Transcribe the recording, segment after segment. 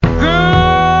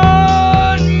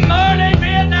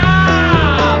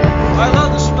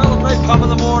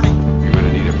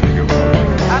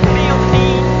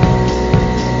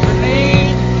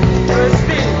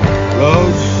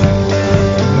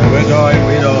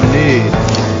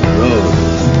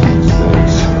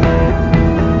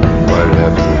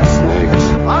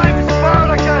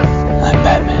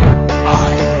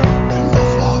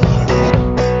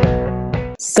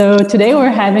So today we're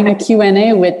having a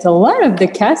Q&A with a lot of the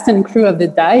cast and crew of the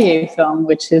Daye film,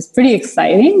 which is pretty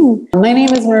exciting. My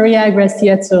name is Maria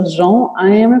Gracia Turgeon. I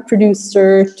am a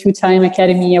producer, two-time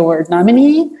Academy Award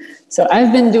nominee. So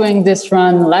I've been doing this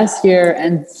run last year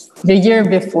and the year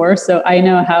before, so I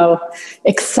know how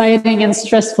exciting and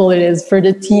stressful it is for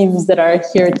the teams that are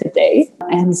here today.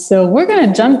 And so we're going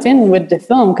to jump in with the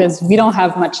film because we don't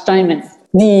have much time. And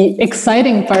the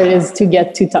exciting part is to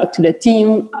get to talk to the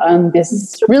team on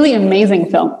this really amazing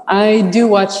film. I do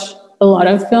watch a lot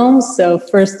of films, so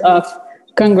first off,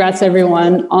 congrats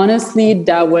everyone. Honestly,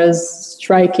 that was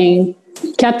striking,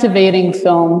 captivating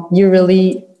film. You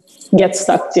really get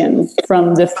sucked in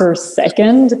from the first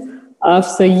second off.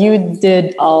 So you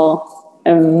did a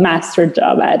master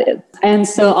job at it. And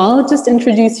so I'll just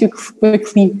introduce you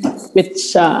quickly with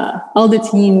all the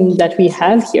team that we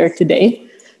have here today.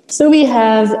 So we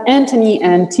have Anthony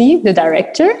Anti, the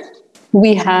director.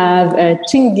 We have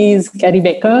Chingiz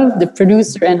Karibekov, the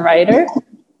producer and writer.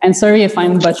 And sorry if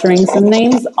I'm butchering some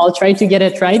names. I'll try to get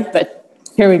it right, but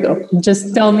here we go.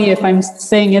 Just tell me if I'm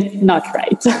saying it not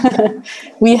right.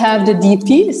 We have the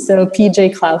DP, so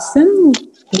PJ Clausen.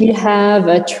 We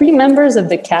have 3 members of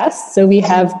the cast. So we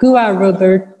have Gua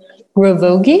Robert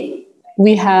Grovogi.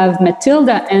 We have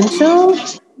Matilda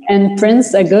Anchel and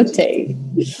Prince Agote.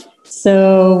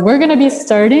 So we're going to be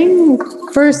starting.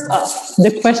 First off,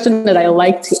 the question that I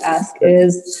like to ask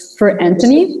is for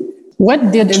Anthony.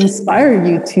 What did inspire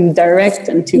you to direct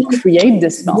and to create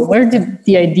this film? Where did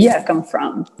the idea come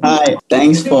from? Hi,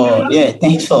 thanks for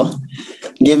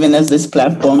giving us this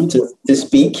platform to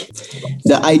speak.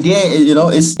 The idea,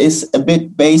 is a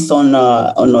bit based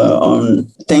on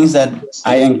things that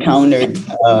I encountered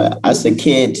as a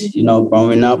kid,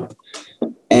 growing up.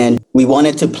 And we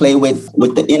wanted to play with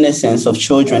the innocence of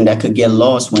children that could get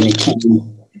lost when it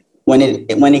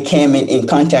came in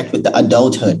contact with the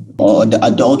adulthood or the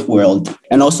adult world.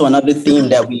 And also another theme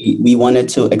that we wanted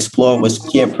to explore was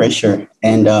peer pressure.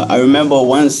 And I remember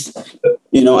once,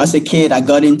 as a kid, I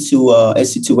got into a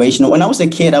situation. When I was a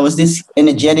kid, I was this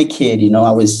energetic kid.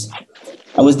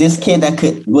 I was this kid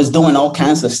that was doing all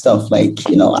kinds of stuff. Like,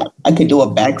 I could do a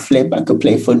backflip, I could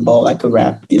play football, I could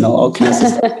rap, all kinds of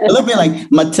stuff. A little bit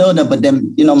like Matilda, but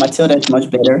then, Matilda is much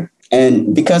better.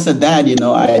 And because of that,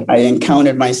 I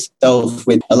encountered myself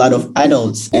with a lot of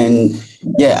adults. And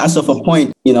as of a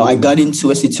point, I got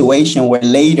into a situation where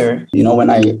later, when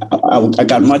I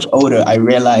got much older, I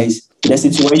realized the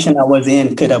situation I was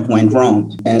in could have went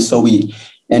wrong. And so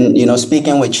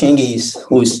speaking with Chingiz,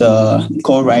 who's a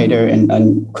co-writer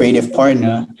and creative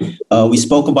partner, we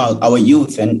spoke about our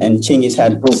youth and Chingiz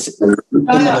had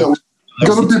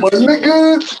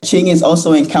Chingiz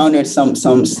also encountered some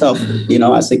stuff,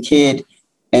 as a kid.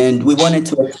 And we wanted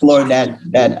to explore that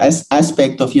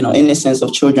aspect of, innocence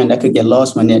of children that could get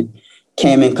lost when it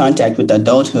came in contact with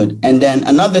adulthood. And then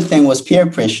another thing was peer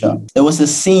pressure. There was a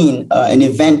scene, an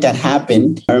event that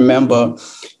happened. I remember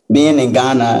being in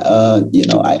Ghana,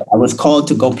 I was called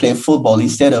to go play football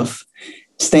instead of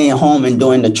staying home and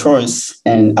doing the chores.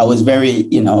 And I was very,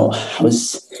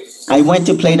 I went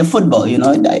to play the football,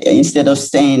 instead of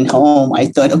staying home. I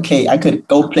thought, okay, I could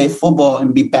go play football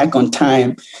and be back on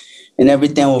time and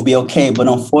everything will be okay. But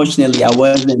unfortunately, I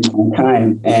wasn't on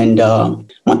time. And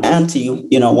my auntie,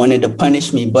 wanted to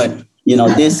punish me. But,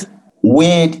 this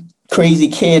weird, crazy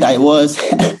kid I was,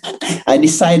 I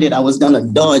decided I was going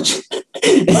to dodge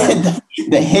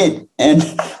the hit. And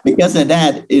because of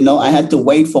that, I had to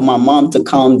wait for my mom to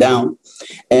calm down.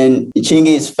 And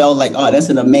Chingiz felt like, oh, that's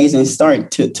an amazing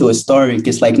start to a story.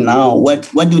 Because like now, what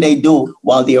do they do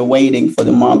while they're waiting for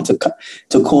the mom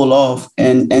to cool off?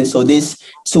 And so these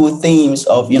 2 themes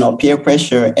of, peer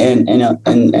pressure and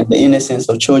the innocence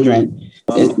of children,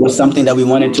 it was something that we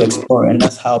wanted to explore. And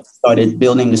that's how we started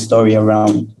building the story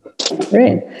around.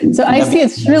 Great. So I see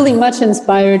it's really much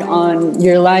inspired on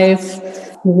your life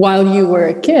while you were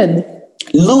a kid.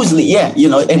 Loosely, yeah.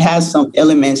 It has some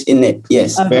elements in it.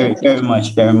 Yes, okay. Very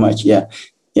much. Yeah.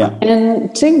 And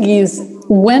Chingiz,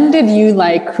 when did you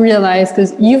realize,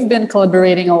 because you've been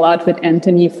collaborating a lot with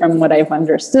Anthony from what I've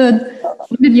understood,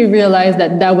 when did you realize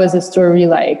that was a story,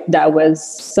 that was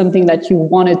something that you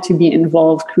wanted to be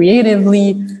involved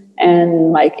creatively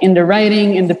and in the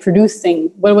writing, in the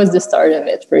producing? What was the start of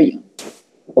it for you?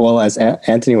 Well, as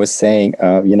Anthony was saying,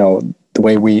 the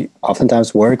way we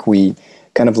oftentimes work, we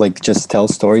kind of just tell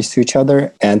stories to each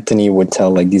other. Anthony would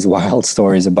tell these wild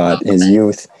stories about his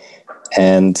youth,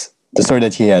 and the story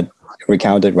that he had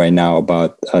recounted right now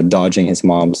about dodging his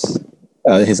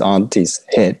auntie's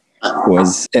hit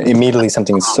was immediately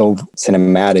something so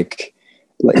cinematic.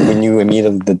 We knew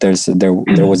immediately that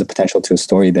there was a potential to a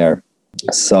story there.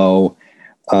 So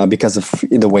because of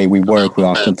the way we work, we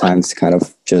oftentimes kind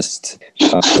of just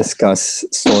discuss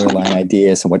storyline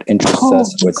ideas and what interests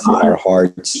us, what's in our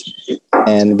hearts.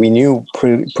 And we knew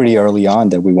pretty early on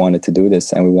that we wanted to do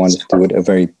this, and we wanted to do it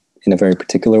in a very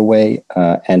particular way.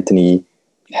 Anthony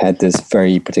had this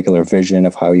very particular vision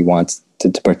of how he wants to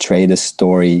portray the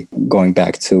story, going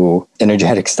back to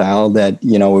energetic style that,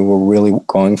 we were really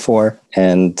going for.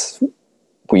 And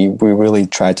we really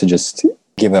tried to just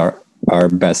give our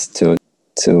best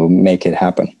to make it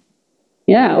happen.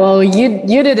 Yeah, well, you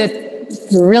did it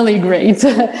really great.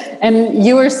 And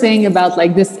you were saying about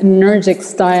like this energetic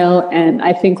style, and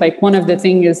I think like one of the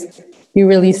things is you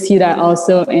really see that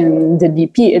also in the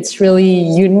DP. It's really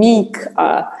unique.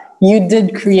 You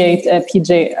did create a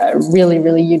PJ, a really,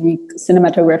 really unique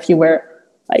cinematography where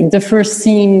like the first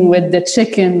scene with the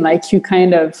chicken, like you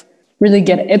kind of really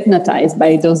get hypnotized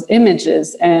by those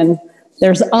images. And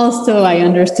there's also, I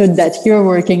understood that you're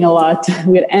working a lot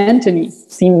with Anthony.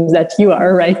 Seems that you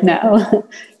are right now.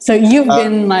 So you've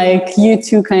been like, you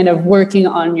two kind of working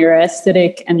on your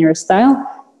aesthetic and your style.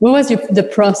 What was the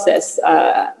process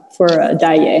for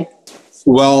Daye?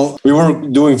 Well, we were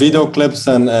doing video clips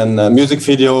and music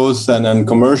videos and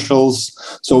commercials.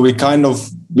 So we kind of,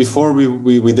 before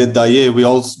we did Daye, we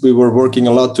were working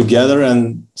a lot together,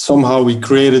 and somehow we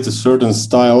created a certain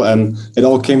style, and it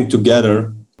all came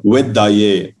together with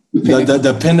Daye.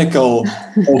 The pinnacle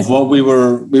of what we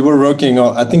were working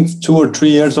on. I think 2 or 3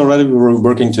 years already we were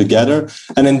working together.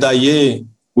 And in Daye,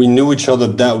 we knew each other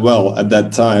that well at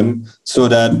that time, so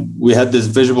that we had this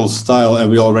visual style,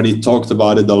 and we already talked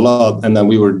about it a lot. And then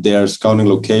we were there scouting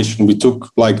location. We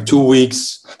took like 2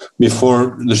 weeks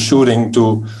before the shooting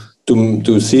to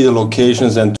see the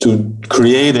locations and to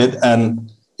create it. And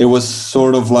it was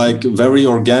sort of like a very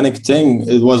organic thing.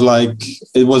 It was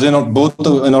in both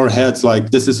in our heads,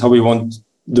 like, this is how we want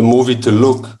the movie to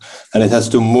look, and it has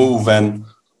to move. And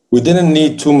we didn't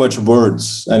need too much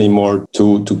words anymore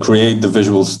to create the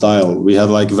visual style. We had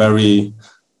like very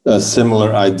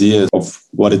similar ideas of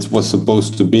what it was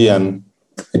supposed to be, and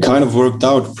it kind of worked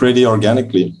out pretty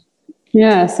organically.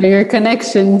 Yeah, so your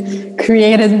connection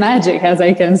created magic, as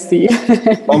I can see.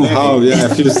 Somehow,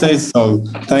 yeah, if you say so.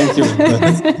 Thank you.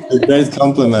 That's a great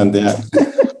compliment, yeah.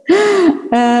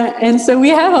 And so we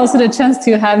have also the chance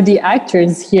to have the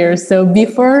actors here. So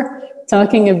before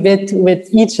talking a bit with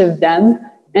each of them,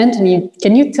 Anthony,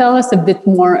 can you tell us a bit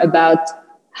more about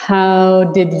how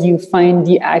did you find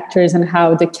the actors and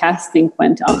how the casting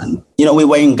went on? We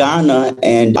were in Ghana,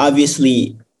 and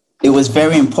obviously it was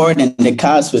very important. The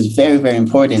cast was very, very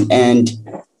important. And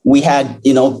we had,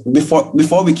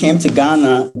 before we came to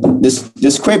Ghana,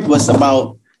 the script was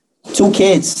about 2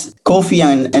 kids, Kofi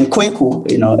and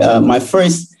Kweku. My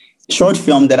first short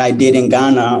film that I did in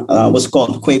Ghana was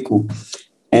called Kweku.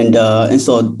 And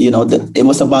so, it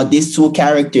was about these 2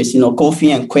 characters, Kofi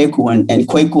and Kweku. And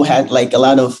Kweku had like a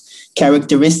lot of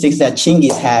characteristics that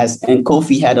Chingis has, and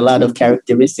Kofi had a lot of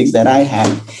characteristics that I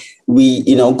had. We,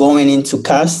 going into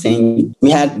casting, we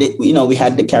had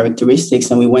the characteristics,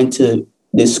 and we went to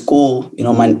this school.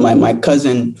 My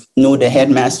cousin knew the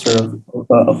headmaster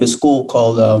of a school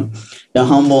called the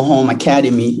Humble Home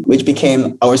Academy, which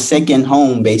became our second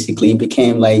home. Basically, it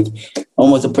became like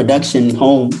almost a production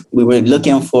home. We were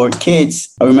looking for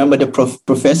kids. I remember the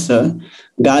Professor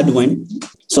Godwin.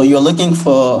 So you're looking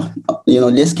for,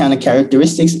 this kind of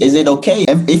characteristics. Is it okay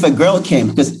if a girl came?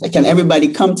 Because can everybody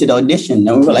come to the audition?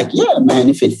 And we were like, yeah, man,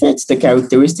 if it fits the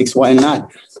characteristics, why not?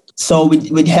 So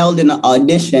we held an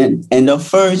audition, and the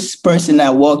first person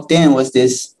that walked in was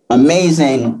this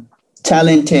amazing,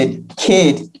 talented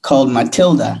kid called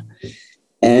Matilda.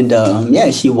 And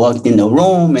she walked in the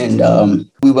room, and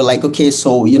we were like, okay,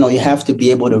 so, you have to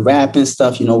be able to rap and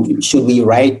stuff. Should we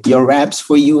write your raps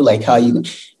for you? Like how you...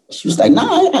 She was like,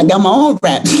 no, I got my own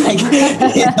raps.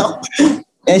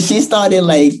 And she started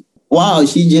like, wow,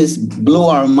 she just blew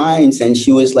our minds. And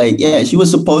she was like, yeah, she was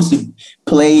supposed to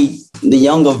play the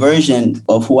younger version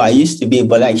of who I used to be.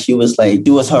 But like, she was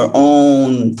her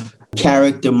own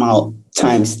character model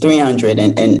times 300.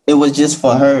 And it was just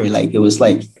for her. Like, it was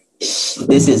like,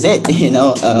 this is it, She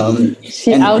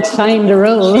outshined the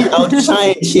role.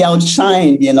 She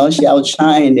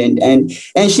outshined, and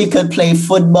she could play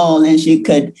football, and she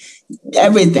could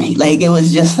everything. Like, it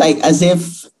was just like as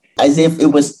if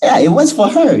it was for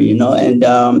her, And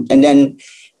then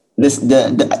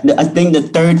I think the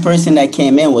third person that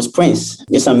came in was Prince,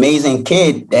 this amazing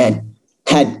kid that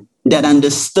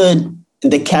understood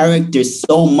the character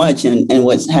so much and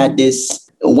had this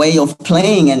way of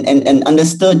playing and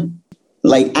understood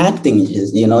like acting.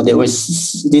 There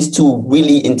was these 2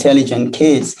 really intelligent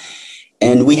kids,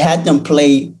 and we had them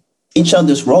play each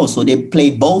other's roles. So they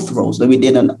played both roles. We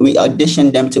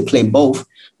auditioned them to play both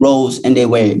roles, and they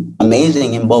were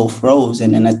amazing in both roles.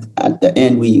 And then at the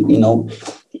end,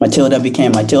 Matilda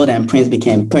became Matilda and Prince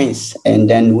became Prince. And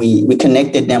then we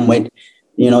connected them with,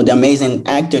 the amazing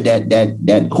actor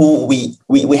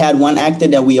we had one actor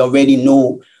that we already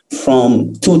knew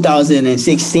from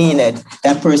 2016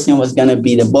 that person was going to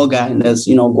be the Boga, and that's,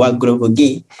 Gwa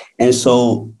Grovogi. And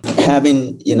so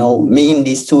having, meeting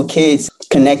these two kids,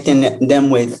 connecting them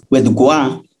with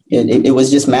Gwa, it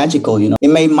was just magical, It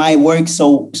made my work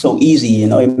so easy,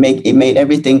 It made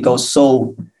everything go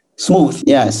so smooth.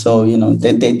 Yeah. So, they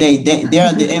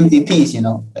are the MVPs,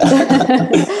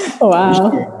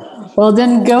 Wow. Well,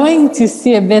 then going to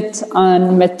see a bit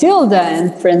on Matilda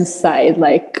and Prince's side,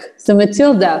 so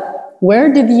Matilda,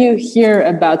 where did you hear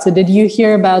about? So did you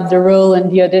hear about the role and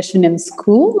the audition in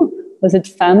school? Was it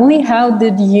family? How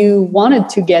did you wanted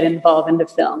to get involved in the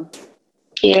film?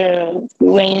 Yeah, we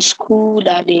were in school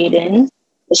that day then.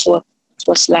 It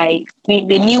was like, they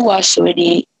knew us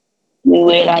already. We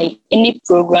were like, any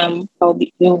program, we'll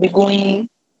be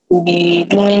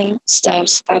doing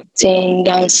stuff, acting,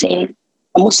 dancing.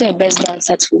 I'm also a best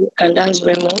dancer too. I can dance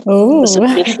very well. Oh, also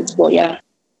play football, yeah.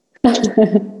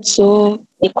 So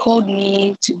they called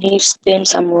me to give them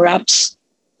some raps.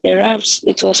 The raps,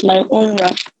 it was my own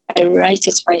rap. I write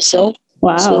it myself.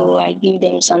 Wow. So I give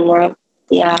them some rap.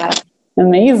 Yeah.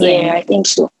 Amazing. Yeah, I think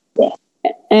so. Yeah.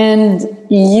 And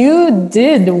you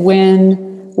did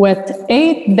win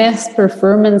 8th Best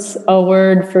Performance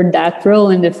Award for that role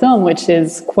in the film, which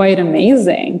is quite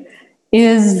amazing.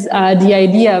 Is the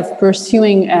idea of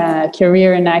pursuing a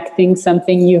career in acting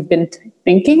something you've been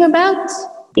thinking about?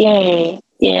 Yeah,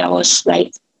 I was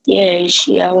like, I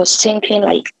was thinking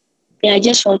like, I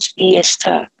just want to be a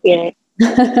star. Yeah.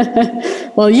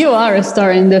 Well, you are a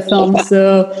star in the film,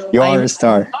 so you are a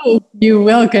star. Hope you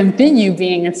will continue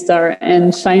being a star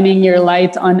and shining your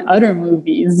light on other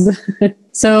movies.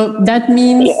 So that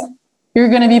means you're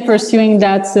going to be pursuing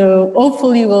that. So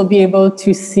hopefully we'll be able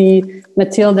to see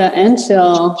Matilda and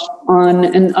Chill on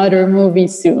another movie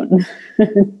soon.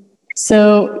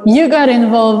 So you got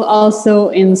involved also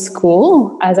in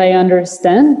school, as I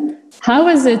understand. How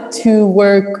is it to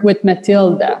work with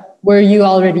Matilda? Were you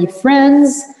already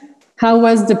friends? How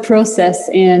was the process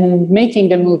in making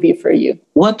the movie for you?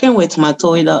 Working with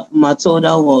Matilda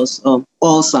was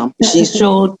awesome. She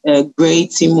showed a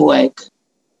great teamwork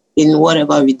in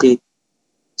whatever we did.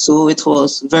 So it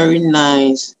was very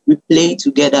nice. We played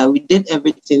together. We did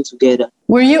everything together.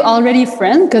 Were you already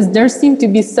friends? Because there seemed to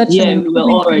be such we were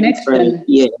already connection. Friends.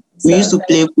 Yeah, we used to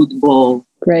play football.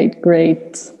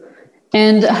 Great.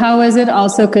 And how is it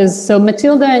also? Because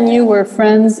Matilda and you were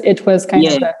friends. It was kind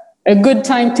of a good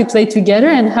time to play together.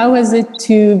 And how is it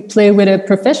to play with a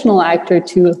professional actor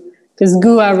too? Because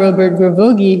Gua Robert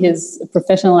Grovogi is a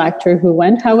professional actor who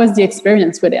went. How was the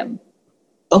experience with him?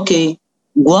 Okay.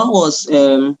 Gua was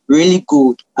really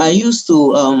good. I used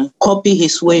to copy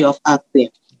his way of acting.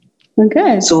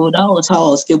 Okay. So that was how I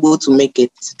was able to make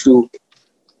it through.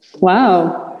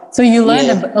 Wow. So you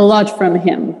learned a lot from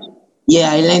him.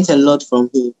 Yeah, I learned a lot from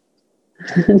him.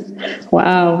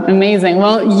 Wow, amazing.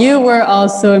 Well, you were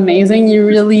also amazing. You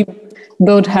really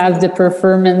both have the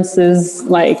performances,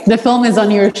 like the film is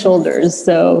on your shoulders.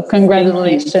 So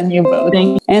congratulations, you both.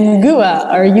 And Gua,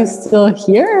 are you still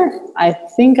here? I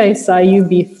think I saw you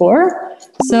before.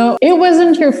 So it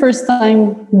wasn't your first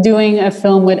time doing a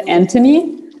film with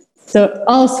Anthony. So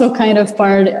also kind of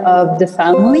part of the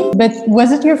family. But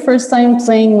was it your first time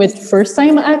playing with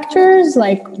first-time actors?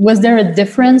 Like, was there a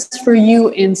difference for you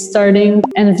in starting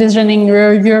and envisioning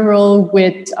your role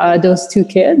with those two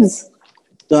kids?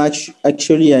 No,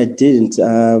 actually, I didn't.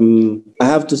 I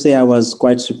have to say I was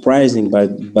quite surprising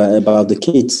about the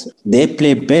kids. They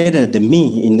play better than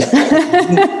me.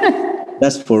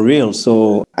 That's for real.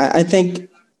 So I think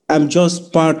I'm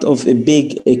just part of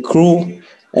a crew.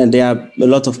 And there are a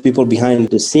lot of people behind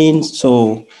the scenes.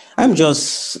 So I'm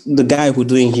just the guy who's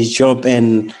doing his job.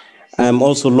 And I'm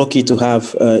also lucky to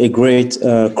have a great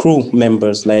crew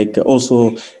members, like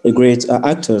also a great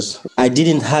actors. I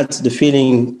didn't have the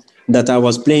feeling that I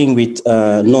was playing with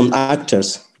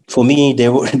non-actors. For me, they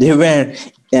were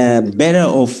better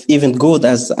or even good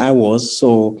as I was.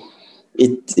 So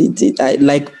I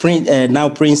like Prince, now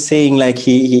Prince saying like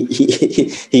he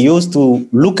used to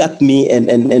look at me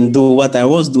and do what I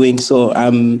was doing. So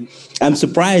I'm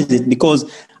surprised because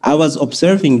I was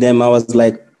observing them. I was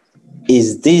like,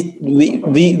 is this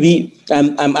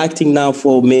I'm acting now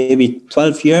for maybe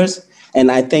 12 years,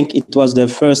 and I think it was the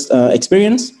first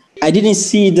experience. I didn't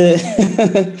see the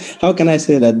how can I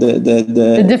say that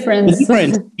the difference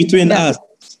between us.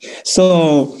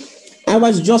 So I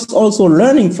was just also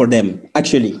learning for them,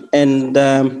 actually. And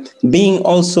being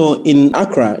also in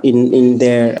Accra, in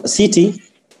their city,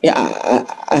 yeah,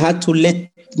 I had to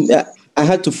I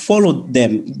had to follow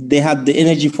them. They had the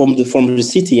energy from the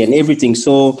city and everything.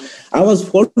 So I was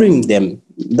following them.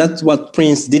 That's what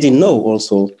Prince didn't know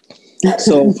also.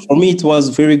 So for me, it was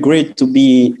very great to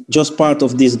be just part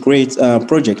of this great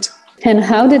project. And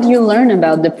how did you learn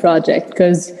about the project?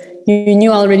 Because you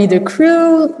knew already the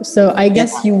crew, so I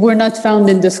guess you were not found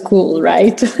in the school,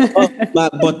 right?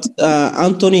 But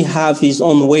Anthony have his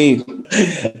own way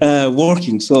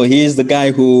working. So he is the guy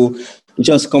who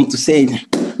just come to say,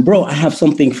 bro, I have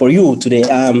something for you today.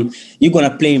 You're going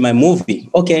to play my movie.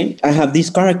 Okay, I have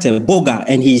this character, Boga,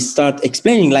 and he start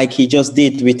explaining like he just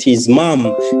did with his mom,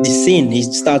 the scene. He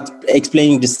start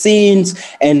explaining the scenes.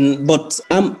 But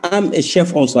I'm a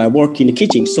chef also. I work in the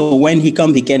kitchen. So when he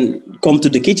can come to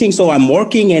the kitchen. So I'm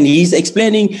working and he's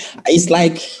explaining. It's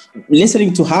like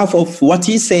listening to half of what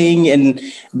he's saying and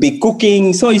be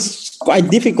cooking. So it's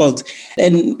quite difficult.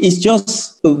 And it's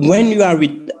just when you are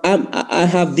with, I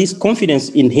have this confidence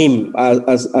in him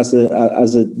as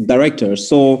a director.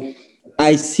 So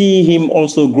I see him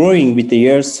also growing with the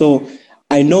years. So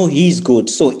I know he's good.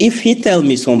 So if he tell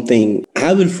me something,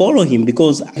 I will follow him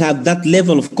because I have that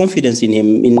level of confidence in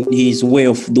him, in his way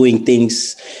of doing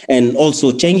things. And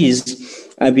also Cengiz,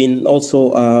 I've been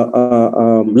also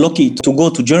lucky to go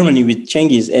to Germany with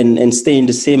Cengiz and stay in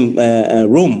the same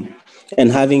room and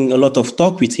having a lot of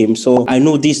talk with him. So I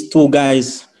know these two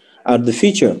guys are the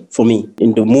future for me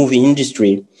in the movie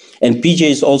industry. And PJ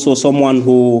is also someone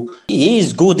who he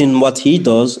is good in what he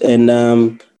does.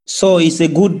 And so it's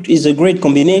a great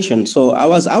combination. So I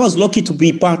was lucky to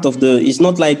be part of it's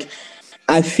not like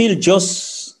I feel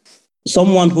just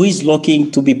someone who is lucky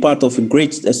to be part of a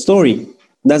great story.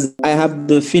 I have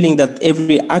the feeling that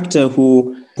every actor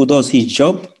who does his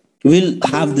job will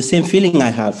have the same feeling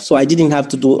I have. So I didn't have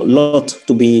to do a lot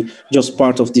to be just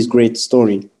part of this great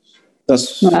story.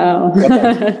 That's wow.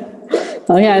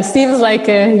 Well, yeah, it seems like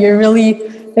you're really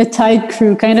a tight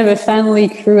crew, kind of a family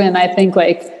crew. And I think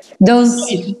like those...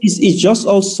 It's just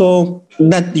also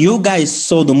that you guys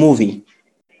saw the movie.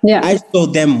 Yeah. I saw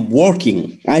them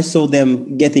working. I saw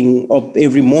them getting up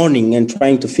every morning and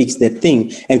trying to fix that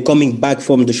thing and coming back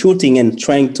from the shooting and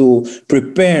trying to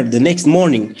prepare the next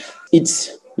morning.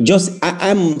 It's just,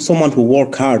 I'm someone who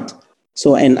work hard.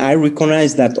 So, and I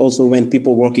recognize that also when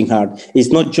people working hard, it's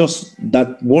not just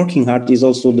that working hard, is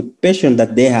also the passion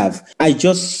that they have. I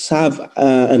just have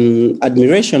an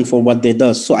admiration for what they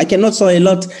do. So I cannot say a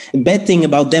lot bad thing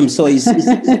about them. So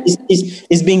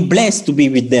it's being blessed to be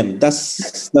with them.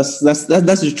 That's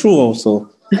the truth also.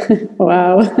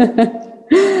 Wow.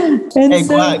 Hey,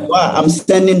 Gwa, I'm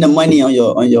sending the money on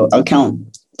your account.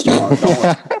 Well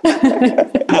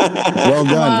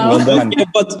done. Okay,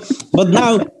 but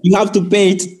now you have to pay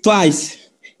it twice.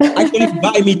 Actually,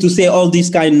 buy me to say all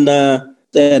this kind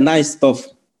nice stuff.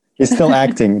 He's still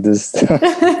acting. This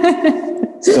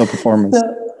still performance.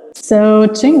 So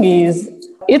Cengiz,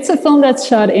 it's a film that's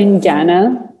shot in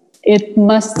Ghana. It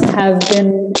must have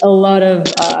been a lot of,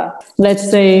 let's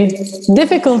say,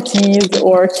 difficulties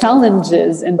or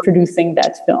challenges in producing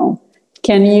that film.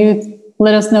 Can you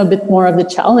let us know a bit more of the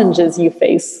challenges you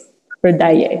face for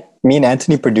Daye? Me and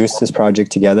Anthony produced this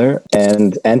project together.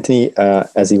 And Anthony,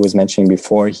 as he was mentioning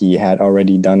before, he had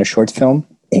already done a short film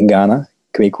in Ghana.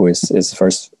 Kweku is his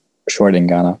first short in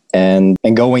Ghana. And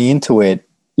going into it,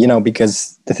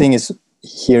 because the thing is,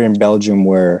 here in Belgium,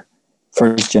 we're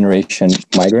first generation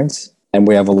migrants. And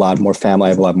we have a lot more family. I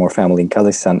have a lot more family in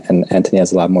Kazakhstan, and Anthony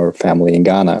has a lot more family in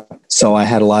Ghana. So I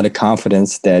had a lot of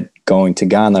confidence that going to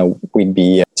Ghana, we'd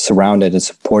be surrounded and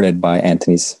supported by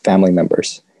Anthony's family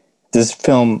members. This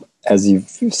film, as you've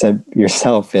said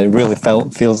yourself, it really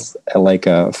feels like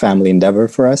a family endeavor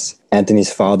for us.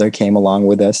 Anthony's father came along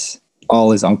with us.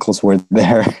 All his uncles were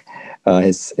there,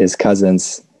 his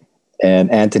cousins, and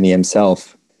Anthony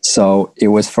himself. So it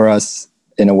was for us,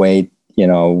 in a way,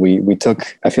 we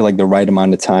took, I feel like, the right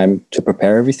amount of time to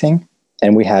prepare everything.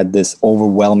 And we had this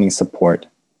overwhelming support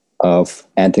of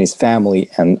Anthony's family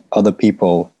and other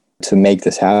people to make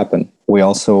this happen. We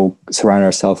also surround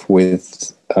ourselves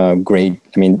with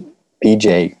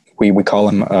PJ. We call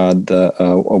him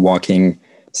a walking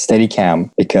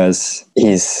Steadicam because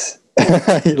he's,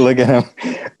 look at him,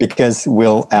 because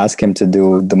we'll ask him to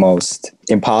do the most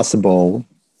impossible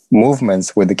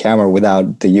movements with the camera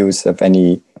without the use of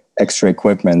any extra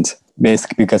equipment,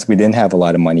 basically because we didn't have a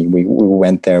lot of money. We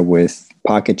went there with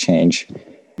pocket change,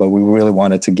 but we really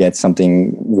wanted to get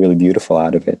something really beautiful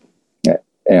out of it.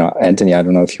 Anthony, I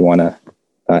don't know if you want to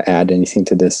add anything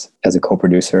to this as a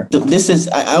co-producer? This is,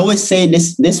 I always say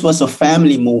this was a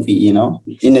family movie, you know,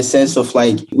 in the sense of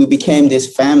like, we became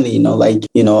this family, you know, like,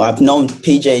 you know, I've known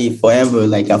PJ forever,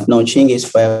 like I've known Chinggis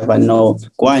forever, I know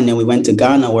Gua, and then we went to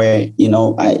Ghana where, you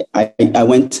know, I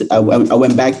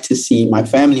went back to see my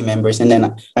family members, and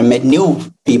then I met new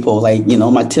people like, you know,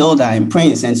 Matilda and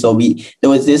Prince. And so there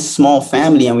was this small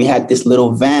family, and we had this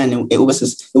little van, and it was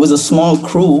a small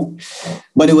crew,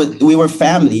 but we were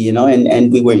family, you know,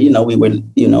 and we were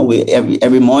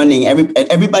every morning,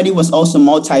 everybody was also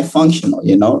multifunctional,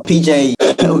 you know. PJ,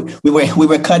 we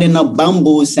were cutting up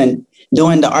bamboos and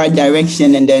doing the art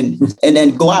direction, and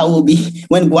then Gua will be,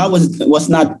 when Gua was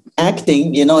not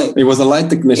acting, you know, it was a light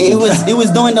technician. It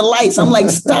was doing the lights. I'm like,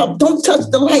 stop, don't touch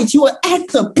the lights. You're an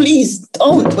actor, please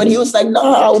don't. But he was like, no,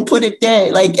 I'll put it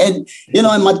there. Like, and you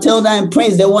know, and Matilda and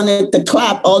Prince, they wanted to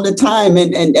clap all the time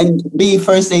and be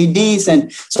first ADs.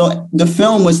 And so the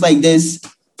film was like this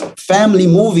family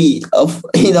movie of,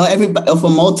 you know, everybody, of a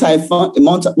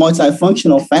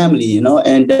multifunctional family, you know,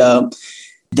 and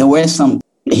there were some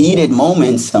heated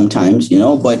moments sometimes, you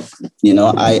know, but you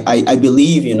know, I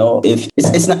believe, you know, if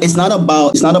it's not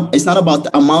about the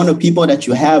amount of people that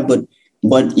you have, but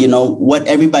you know what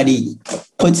everybody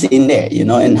puts in there, you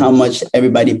know, and how much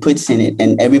everybody puts in it,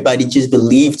 and everybody just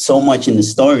believed so much in the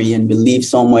story and believed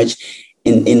so much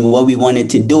in what we wanted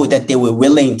to do that they were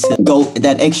willing to go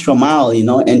that extra mile, you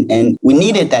know, and we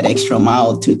needed that extra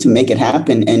mile to make it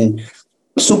happen. And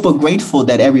super grateful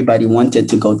that everybody wanted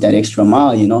to go that extra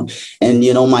mile, you know. And,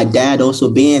 you know, my dad also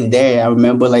being there, I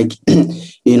remember like,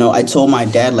 you know, I told my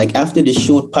dad, like, after the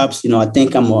shoot, Pops, you know, I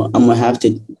think I'm gonna have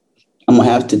to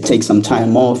take some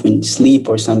time off and sleep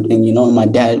or something, you know. And my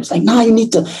dad was like, no, you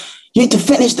need to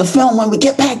finish the film when we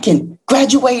get back and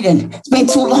graduate, and it's been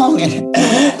too long. And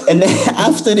then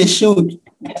after the shoot,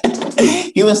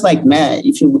 he was like, man,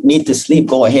 if you need to sleep,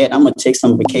 go ahead. I'm going to take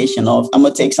some vacation off. I'm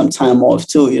going to take some time off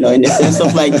too, you know, in the sense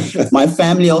of like, my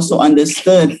family also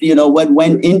understood, you know, what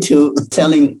went into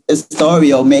telling a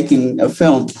story or making a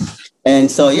film.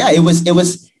 And so, yeah, it was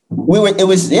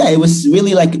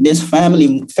really like this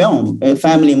family film, a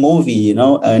family movie, you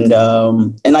know, and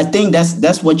I think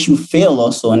that's what you feel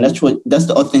also, and that's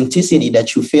the authenticity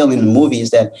that you feel in the movie,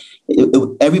 is that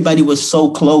everybody was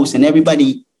so close and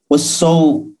everybody was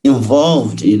so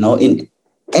involved, you know, in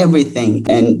everything,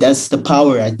 and that's the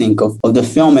power, I think, of the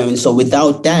film. And so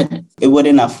without that, it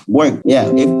wouldn't have worked. Yeah,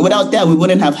 without that, we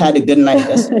wouldn't have had a good night.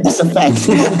 That's a fact.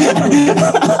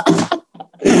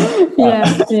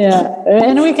 Yeah.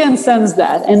 And we can sense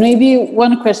that. And maybe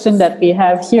one question that we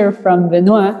have here from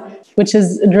Benoit, which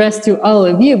is addressed to all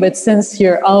of you, but since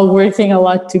you're all working a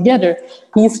lot together,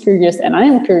 he's curious and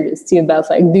I'm curious too about,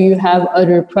 like, do you have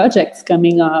other projects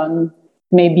coming on,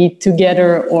 maybe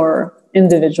together or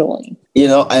individually? You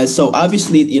know, so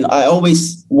obviously, you know, I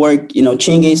always work, you know,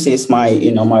 Chinggis is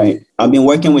I've been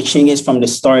working with Chinggis from the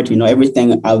start. You know,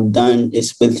 everything I've done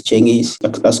is with Chinggis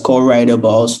as co-writer, but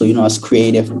also, you know, as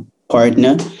creative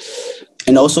partner.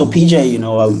 And also PJ, you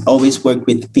know, I've always worked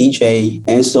with PJ.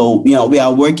 And so, you know, we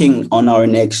are working on our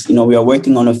next, you know, we are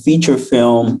working on a feature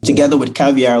film together with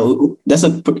Caviar. That's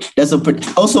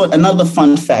also another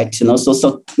fun fact, you know.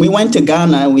 So we went to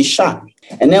Ghana and we shot.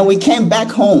 And then we came back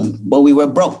home, but we were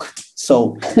broke.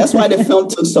 So that's why the film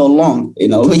took so long. You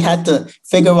know, we had to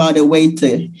figure out a way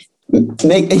to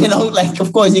make, you know, like,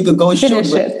 of course you could go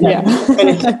shoot.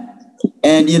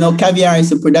 And, you know, Caviar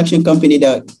is a production company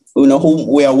that, you know, who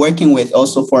we are working with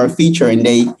also for our feature. And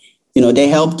they, you know, they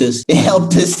helped us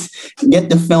get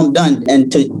the film done and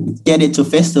to get it to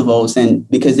festivals. And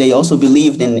because they also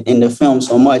believed in the film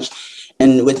so much.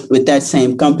 And with that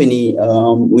same company,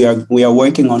 we are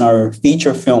working on our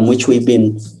feature film, which we've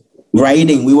been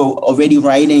writing. We were already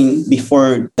writing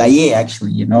before Daye,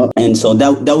 actually, you know. And so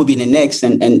that would be the next.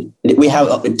 And we have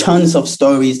tons of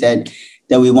stories that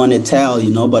we want to tell,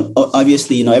 you know. But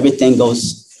obviously, you know, everything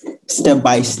goes step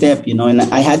by step, you know. And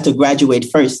I had to graduate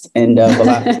first, and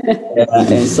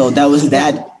and so that was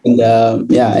that.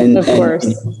 And of course,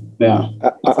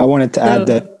 I wanted to add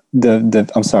that.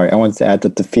 I wanted to add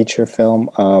that the feature film,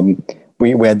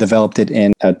 we had developed it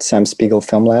at Sam Spiegel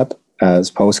Film Lab as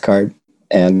Postcard,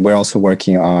 and we're also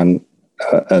working on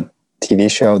a TV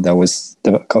show that was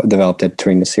developed at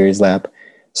Torino Series Lab.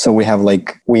 So we have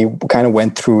we kind of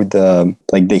went through the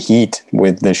heat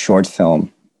with the short film,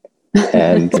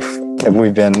 and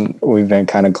we've been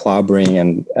kind of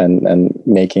clobbering and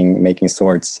making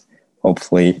sorts.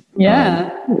 Hopefully,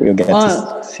 we'll get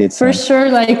to see it soon. For sure,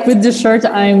 like with the short,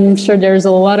 I'm sure there's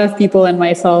a lot of people, and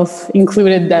myself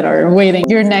included, that are waiting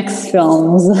your next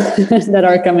films that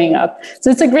are coming up. So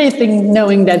it's a great thing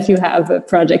knowing that you have a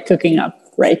project cooking up.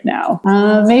 right now.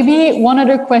 Maybe one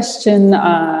other question,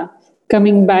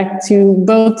 coming back to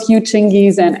both you,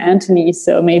 Chingiz, and Anthony.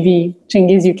 So maybe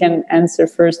Chingiz, you can answer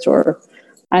first or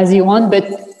as you want, but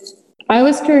I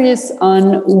was curious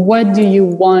on what do you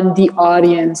want the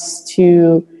audience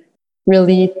to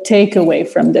really take away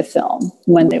from the film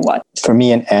when they watch? For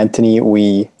me and Anthony,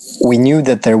 we knew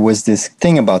that there was this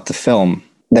thing about the film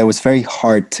that was very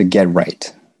hard to get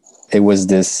right. It was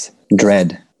this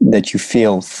dread that you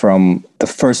feel from the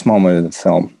first moment of the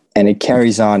film, and it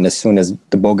carries on as soon as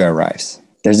the Boga arrives.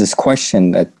 There's this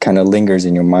question that kind of lingers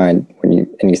in your mind when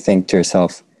you think to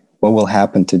yourself, what will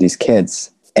happen to these kids?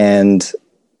 And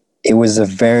it was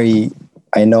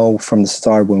I know from the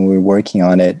start when we were working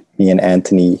on it, me and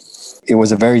Anthony, it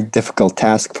was a very difficult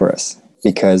task for us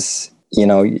because,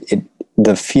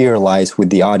 the fear lies with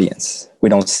the audience. We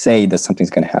don't say that something's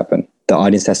going to happen. The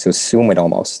audience has to assume it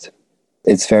almost.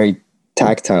 It's very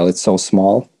tactile. It's so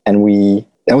small. And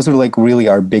that was like really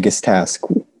our biggest task.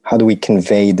 How do we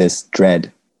convey this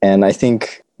dread? And I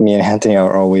think me and Anthony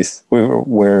are always,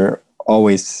 we're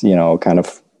always, kind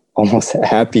of almost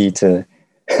happy to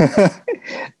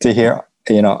to hear,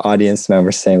 audience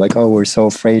members saying like, oh, we're so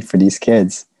afraid for these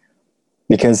kids.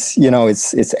 Because,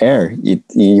 it's air.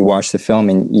 You watch the film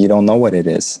and you don't know what it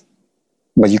is,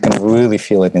 but you can really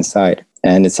feel it inside.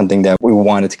 And it's something that we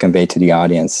wanted to convey to the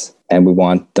audience. And we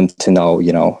want them to know,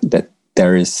 that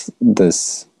there is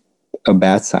a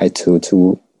bad side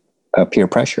to peer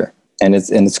pressure. And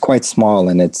it's quite small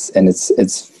and it's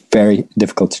very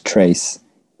difficult to trace.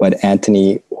 But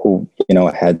Anthony, who,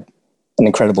 had an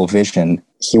incredible vision,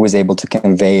 he was able to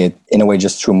convey it in a way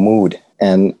just through mood.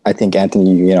 And I think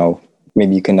Anthony,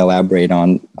 maybe you can elaborate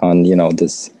on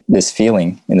this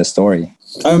feeling in the story.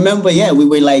 I remember, we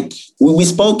were like, we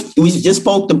spoke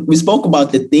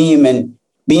about the theme and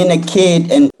being a kid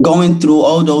and going through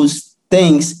all those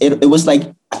things. It was like,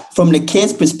 from the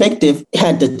kid's perspective, I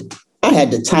had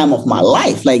the time of my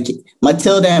life. Like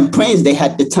Matilda and Prince, they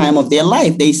had the time of their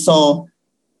life.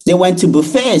 They went to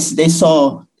buffets. They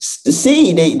saw the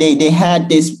sea. They had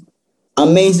this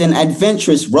amazing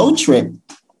adventurous road trip,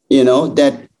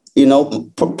 that,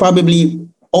 probably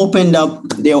opened up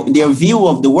their view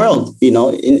of the world,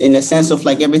 in a sense of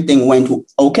like everything went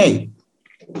okay.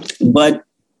 But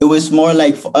it was more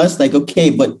like for us, like, okay,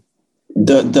 but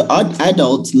the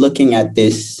adult looking at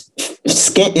this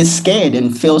is scared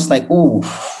and feels like, ooh,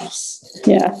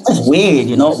 yeah, that's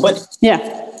weird, but yeah,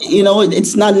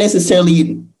 it's not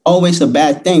necessarily always a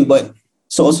bad thing. But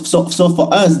so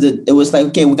for us, it was like,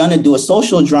 okay, we're going to do a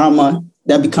social drama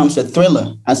that becomes a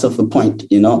thriller as of a point,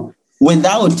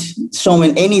 without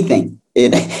showing anything.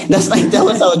 That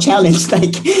was our challenge.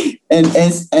 Like,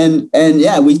 and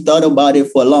yeah, we thought about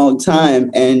it for a long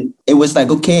time, and it was like,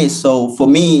 okay, so for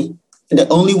me, the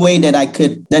only way that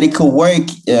it could work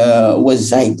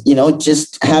was like,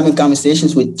 just having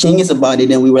conversations with Chingiz about it,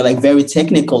 and we were like very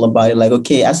technical about it. Like,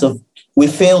 okay, we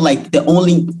feel like the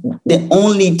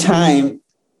only time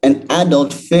an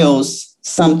adult feels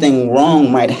something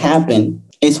wrong might happen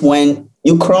is when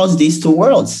you cross these two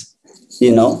worlds.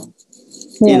 Yeah.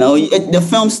 The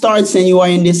film starts and you are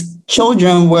in this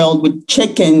children world with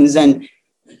chickens and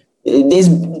these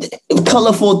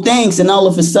colorful things, and all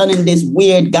of a sudden this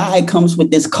weird guy comes with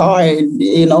this car,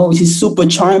 he's super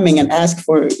charming and asks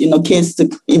for, kids to,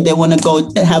 if they want to go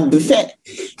have buffet.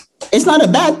 It's not a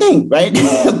bad thing, right?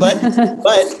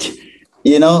 but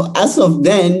as of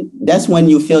then, that's when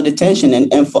you feel the tension.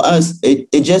 And for us, it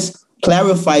just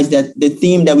clarifies that the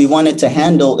theme that we wanted to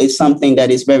handle is something that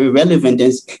is very relevant,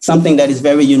 is something that is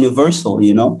very universal,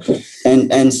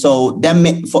 and so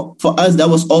that for us, that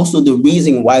was also the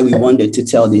reason why we wanted to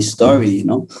tell this story,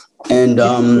 and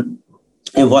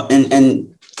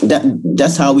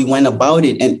that's how we went about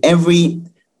it. And every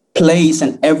place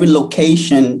and every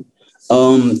location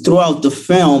throughout the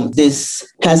film, this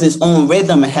has its own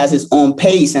rhythm, it has its own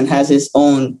pace, and has its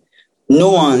own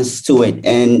nuance to it.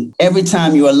 And every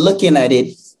time you are looking at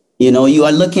it, you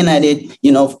are looking at it,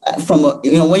 from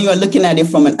when you are looking at it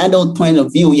from an adult point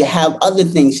of view, you have other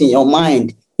things in your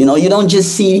mind. You don't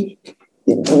just see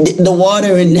the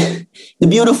water and the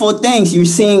beautiful things. You're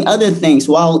seeing other things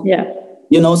while,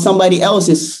 somebody else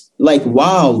is like,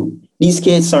 wow, these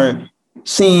kids are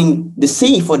seeing the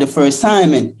sea for the first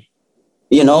time, and,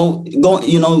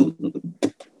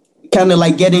 kind of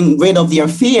like getting rid of their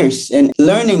fears and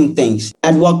learning things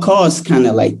at what cost, kind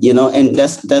of like, and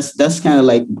that's kind of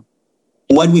like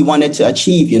what we wanted to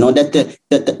achieve,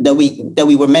 that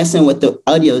we were messing with the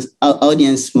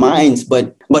audience minds,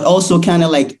 but also kind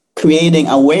of like creating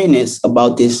awareness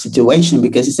about this situation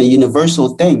because it's a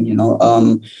universal thing, you know.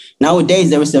 Nowadays,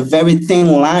 there is a very thin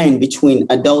line between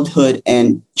adulthood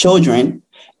and children,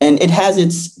 and it has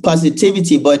its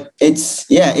positivity, but it's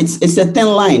a thin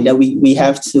line that we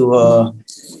have to,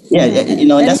 you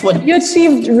know, and that's what you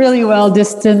achieved really well,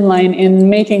 this thin line in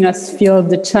making us feel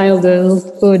the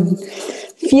childhood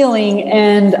feeling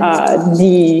and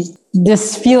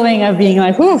this feeling of being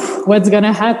like, oof, what's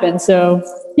gonna happen? So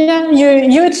yeah,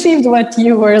 you achieved what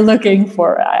you were looking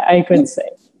for, I could say.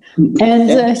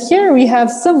 And here we have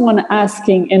someone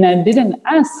asking, and I didn't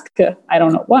ask, I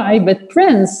don't know why, but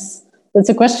Prince, that's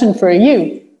a question for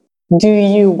you. Do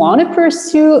you want to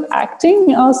pursue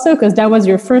acting also? Because that was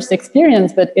your first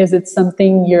experience, but is it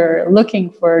something you're looking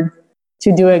for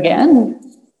to do again?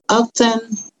 Acting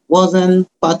wasn't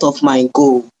part of my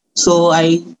goal. So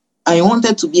I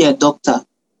wanted to be a doctor,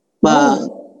 but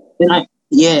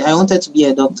I wanted to be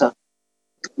a doctor,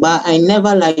 but I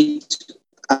never liked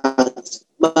art.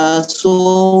 But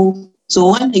so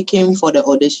when it came for the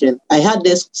audition, I had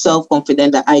this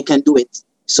self-confidence that I can do it.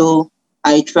 So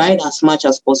I tried as much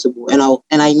as possible, and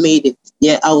I made it.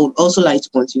 Yeah, I would also like to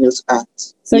continue to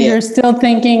act. So you're still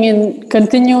thinking in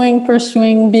continuing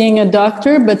pursuing being a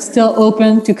doctor, but still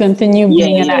open to continue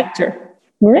being an actor.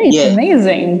 Great,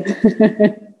 amazing.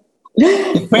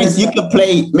 Prince, you could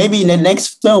play, maybe in the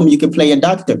next film, you could play a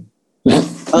doctor.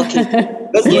 Okay.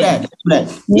 Let's do that.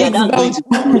 Yeah, that's going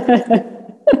to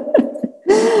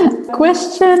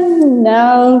Question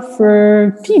now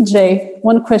for PJ.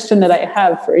 One question that I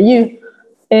have for you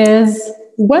is,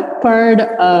 what part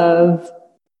of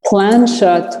plan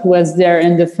shot was there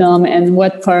in the film, and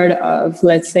what part of,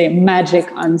 let's say, magic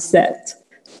on set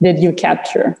did you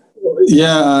capture?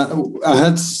 Yeah, I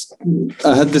had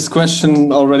this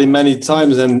question already many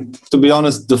times, and to be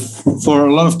honest, for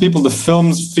a lot of people, the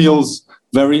films feels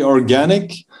very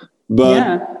organic,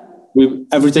 but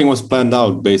everything was planned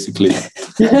out basically.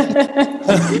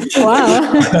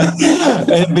 Wow!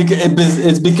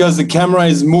 It's because the camera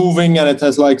is moving, and it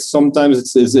has like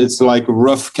sometimes it's like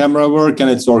rough camera work, and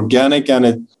it's organic,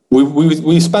 and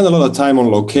we spent a lot of time on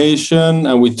location,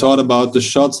 and we thought about the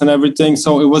shots and everything.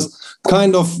 So it was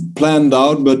kind of planned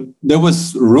out, but there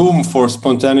was room for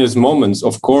spontaneous moments,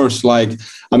 of course. Like,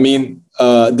 I mean,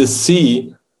 the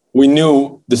sea, we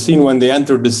knew the scene when they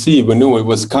entered the sea, we knew it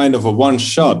was kind of a one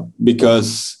shot,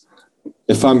 because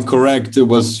if I'm correct, it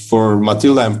was for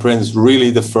Matilda and Prince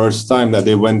really the first time that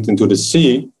they went into the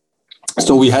sea.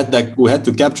 So we had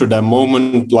to capture that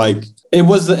moment. Like it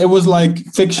was like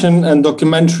fiction and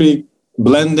documentary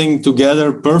blending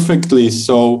together perfectly.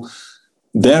 So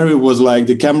there it was like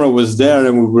the camera was there,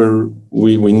 and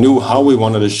we knew how we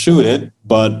wanted to shoot it,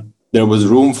 but there was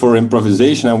room for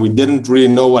improvisation, and we didn't really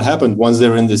know what happened. Once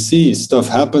they're in the sea, stuff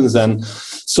happens, and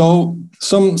so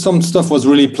some stuff was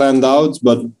really planned out,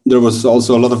 but there was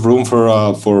also a lot of room for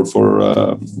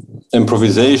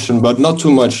improvisation, but not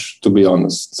too much, to be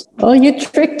honest. Well, you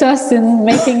tricked us in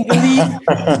making believe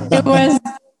it was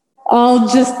all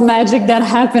just magic that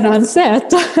happened on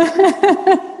set.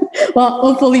 Well,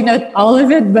 hopefully not all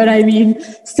of it, but I mean,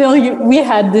 still, we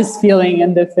had this feeling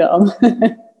in the film.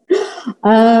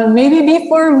 Maybe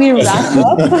before we wrap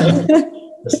up,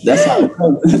 that's how it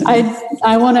goes.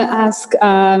 I want to ask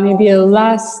maybe a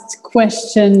last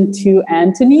question to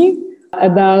Anthony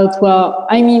about, well,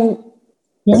 I mean,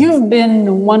 you've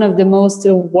been one of the most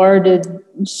awarded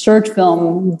short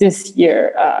film this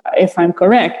year, if I'm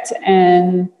correct,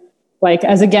 and like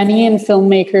as a Ghanaian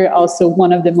filmmaker, also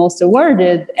one of the most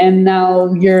awarded, and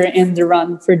now you're in the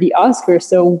run for the Oscar.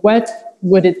 So what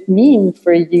would it mean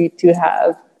for you to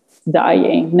have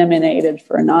Daye nominated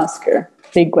for an Oscar?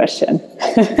 Big question.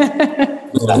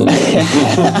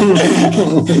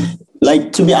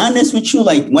 Like, to be honest with you,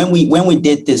 like when we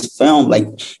did this film,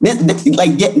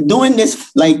 doing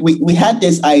this, like we had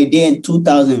this idea in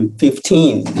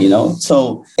 2015, you know,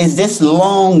 so it's this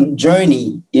long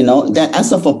journey, you know, that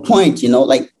as of a point, you know,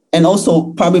 like, and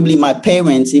also probably my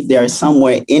parents, if they are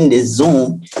somewhere in this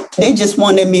Zoom, they just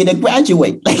wanted me to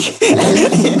graduate, like,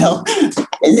 you know.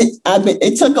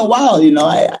 It took a while, you know.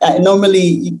 I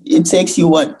normally, it takes you,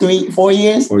 what, 3-4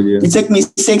 years? 4 years. It took me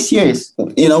 6 years.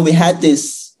 You know, we had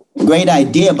this great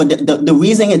idea, but the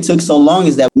reason it took so long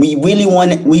is that we didn't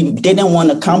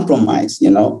want to compromise,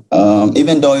 you know.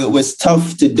 Even though it was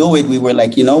tough to do it, we were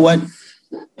like, you know what?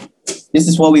 This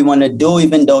is what we want to do,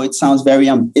 even though it sounds very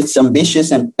it's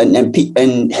ambitious, and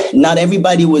not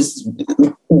everybody was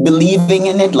believing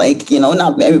in it. Like,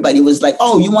 not everybody was like,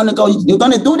 oh, you want to go, you're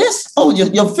going to do this? Oh,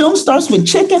 your film starts with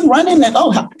chicken running, and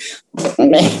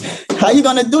how you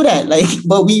going to do that? Like,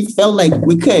 but we felt like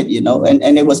we could,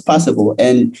 and it was possible.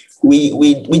 And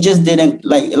we just didn't,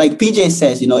 like PJ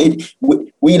says,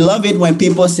 we love it when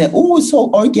people say, oh, it's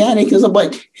so organic.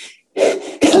 But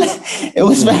it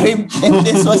was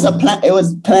this was a plan. It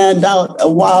was planned out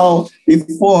a while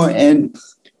before. And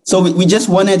so we just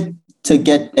wanted to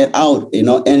get it out,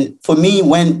 and for me,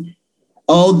 when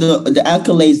all the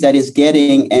accolades that it's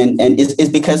getting and it's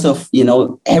because of,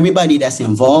 everybody that's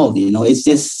involved, it's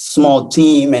this small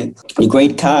team and a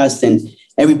great cast and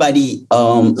everybody,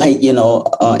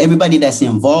 everybody that's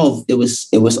involved. It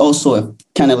was also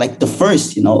kind of like the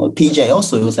first, PJ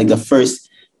also, it was like the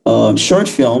first short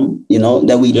film,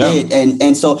 that we did.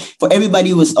 And so for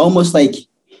everybody, it was almost like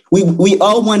we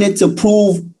all wanted to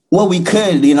prove what we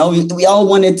could, we all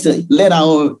wanted to let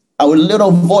our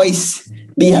little voice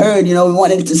be heard. We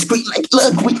wanted to scream like,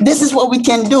 look, this is what we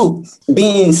can do.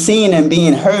 Being seen and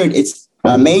being heard, it's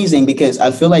amazing because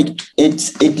I feel like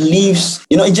it leaves,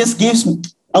 it just gives,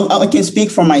 I can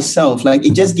speak for myself. Like,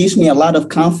 it just gives me a lot of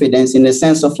confidence in the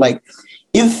sense of like,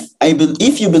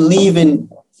 if you believe in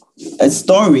a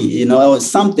story, or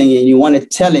something, and you want to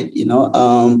tell it,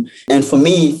 and for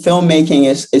me, filmmaking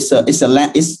is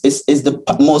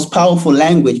the most powerful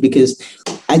language because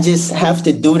I just have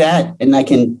to do that, and I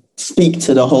can speak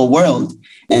to the whole world.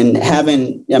 And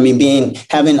having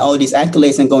all these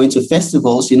accolades and going to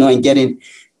festivals, and getting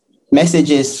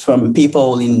messages from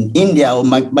people in India or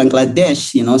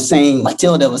Bangladesh, saying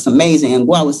Matilda was amazing and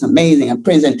Gua was amazing and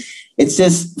Prince. And it's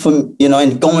just from,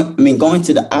 and going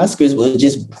to the Oscars will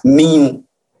just mean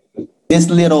this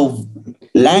little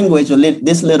language or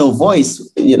this little voice,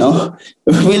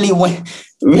 really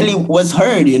was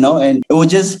heard, and it was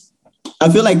just, I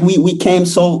feel like we came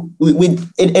so,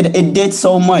 it did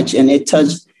so much, and it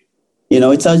touched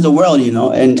the world,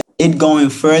 and it going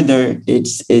further,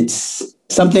 it's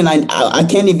something I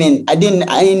can't even,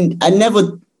 I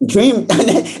never dreamed.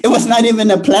 It was not even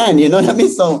a plan, you know what I mean?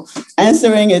 So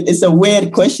answering it's a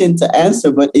weird question to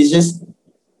answer, but it's just,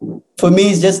 for me,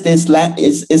 it's just this,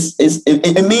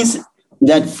 it means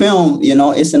that film,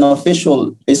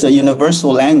 it's a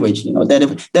universal language,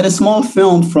 that a small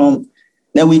film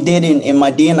that we did in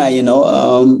Medina,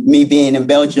 me being in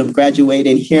Belgium,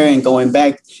 graduating here and going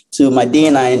back to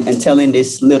Medina and telling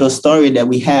this little story that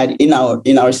we had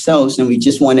in ourselves. And we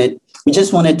just wanted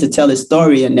to tell a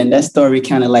story. And then that story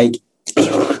kind of like,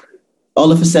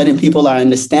 all of a sudden people are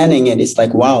understanding it. It's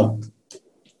like, wow,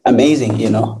 amazing,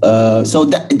 so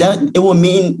that it will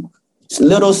mean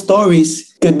little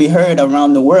stories could be heard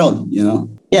around the world,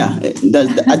 Yeah,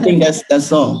 I think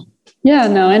that's all. Yeah,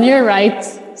 no, and you're right.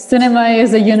 Cinema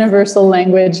is a universal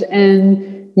language,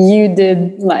 and you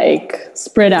did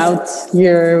spread out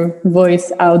your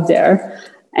voice out there.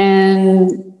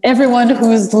 And everyone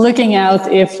who's looking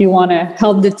out, if you want to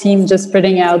help the team just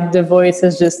spreading out the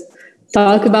voices, just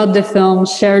talk about the film,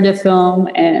 share the film,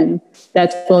 and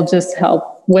that will just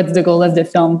help. What's the goal of the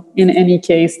film in any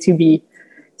case? To be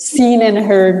seen and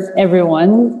heard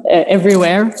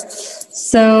everywhere.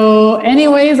 So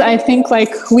anyways, I think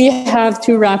we have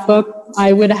to wrap up.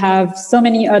 I would have so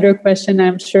many other questions,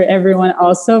 I'm sure everyone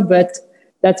also, but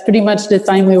that's pretty much the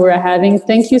time we were having.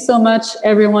 Thank you so much,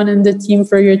 everyone in the team,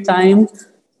 for your time.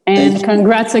 And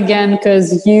congrats again,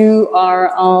 because you are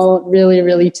all really,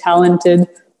 really talented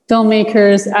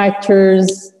filmmakers,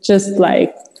 actors, just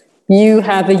you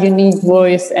have a unique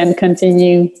voice and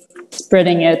continue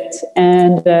spreading it.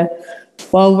 And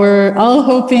we're all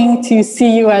hoping to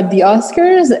see you at the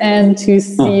Oscars and to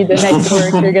see the next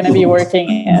work you're going to be working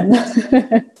in.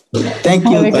 Thank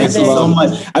you. Thank you so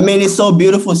much. I mean, it's so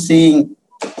beautiful seeing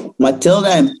Matilda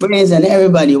and Prince and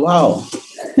everybody. Wow.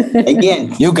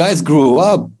 Again. You guys grew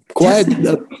up quite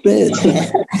a bit.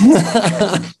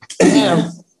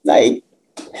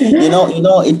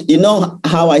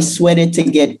 How I sweated to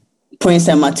get Prince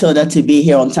and Matilda to be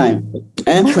here on time.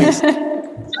 And Prince.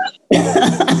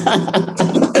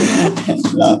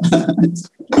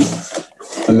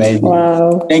 Amazing.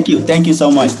 Wow. Thank you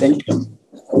so much. Thank you.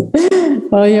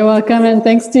 Well, you're welcome, and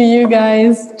thanks to you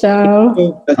guys. Ciao.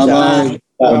 Bye-bye.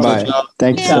 Bye-bye.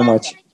 Thank you so much.